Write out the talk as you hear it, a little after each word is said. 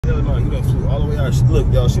done flew all the way out.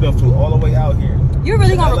 Look, y'all, she done flew all the way out here. You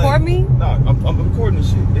really gonna record me? Nah, I'm recording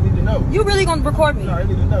this shit. They need to know. You really gonna record me? Nah, they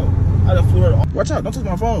need to know. I done flew her. Watch out! Don't touch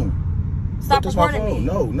my phone. Stop recording me.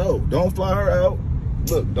 No, don't fly her out.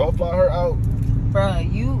 Look, don't fly her out.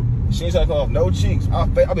 Bruh, you. She ain't trying to call off no cheeks.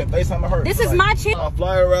 I've been FaceTiming her. This is my chick. I'll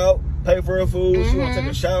fly her out, pay for her food. She wanna take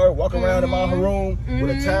a shower, walk around in my room with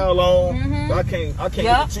a towel on. But I can't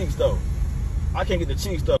get the cheeks though. I can't get the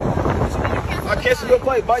cheeks though. I cancel your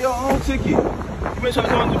plate. Buy your own ticket. You been trying to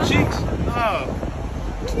come on the cheeks? Nah.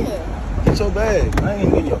 Yeah. Get your bag. I ain't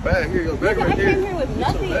getting your bag. Here, your bag right there. I came here with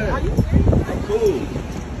nothing. Are you serious? Cool.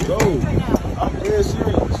 Go. I'm dead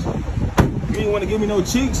serious. You ain't want to give me no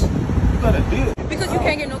cheeks? You gotta deal. Because you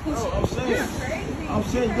can't get no coochie. I'm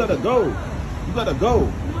saying you gotta go. You gotta go.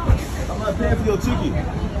 I'm not paying for your ticket.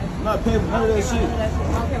 I'm not paying for none of that shit. I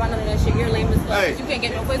don't care about none of that shit. You're lame as fuck. Hey. You can't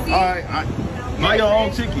get no pussy. Alright, buy your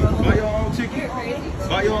own ticket. Buy your own ticket.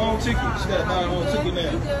 Buy your own ticket. She gotta buy her own ticket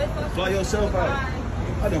now. Fly yourself out.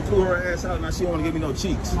 I done flew her ass out and now she don't wanna give me no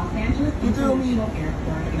cheeks. You feel me?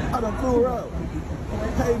 I done flew her out.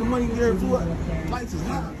 Paid the money there, flew out. Lights is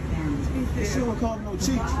hot. She don't call me no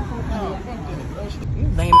cheeks. You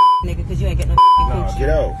lame nigga because you ain't getting no coochie. Get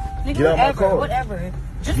out. Nigga, Get out my car. Whatever.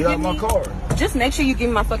 Just Get out my car. Just make sure you give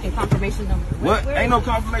me my fucking confirmation number. What? Ain't no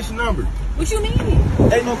confirmation number. What you mean?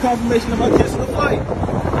 Ain't no confirmation number. I cancel the flight.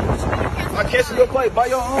 I cancel your flight. Buy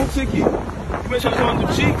your own ticket. You been trying to come on the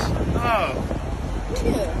cheeks? Nah.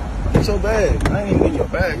 Yeah. Get your bag. I ain't even getting your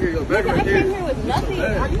bag. Here, your bag right there. I came here with nothing.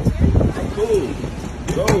 Are you serious? Cool.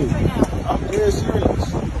 Go. I'm dead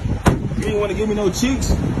serious. You ain't want to give me no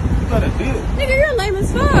cheeks? You gotta deal. Nigga, you're lame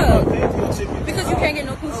as I'm fuck. paying for your ticket. Because you can't get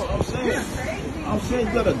no coochie. I'm saying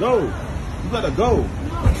you gotta go. You gotta go.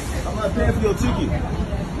 I'm not paying for your ticket.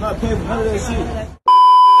 I'm not paying for none of that shit.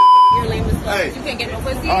 You're lame as fuck. Hey. You can't get no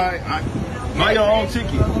pussy. Alright, buy your own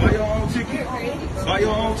ticket. Buy your own ticket. Buy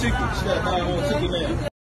your own ticket. She gotta buy her own ticket now.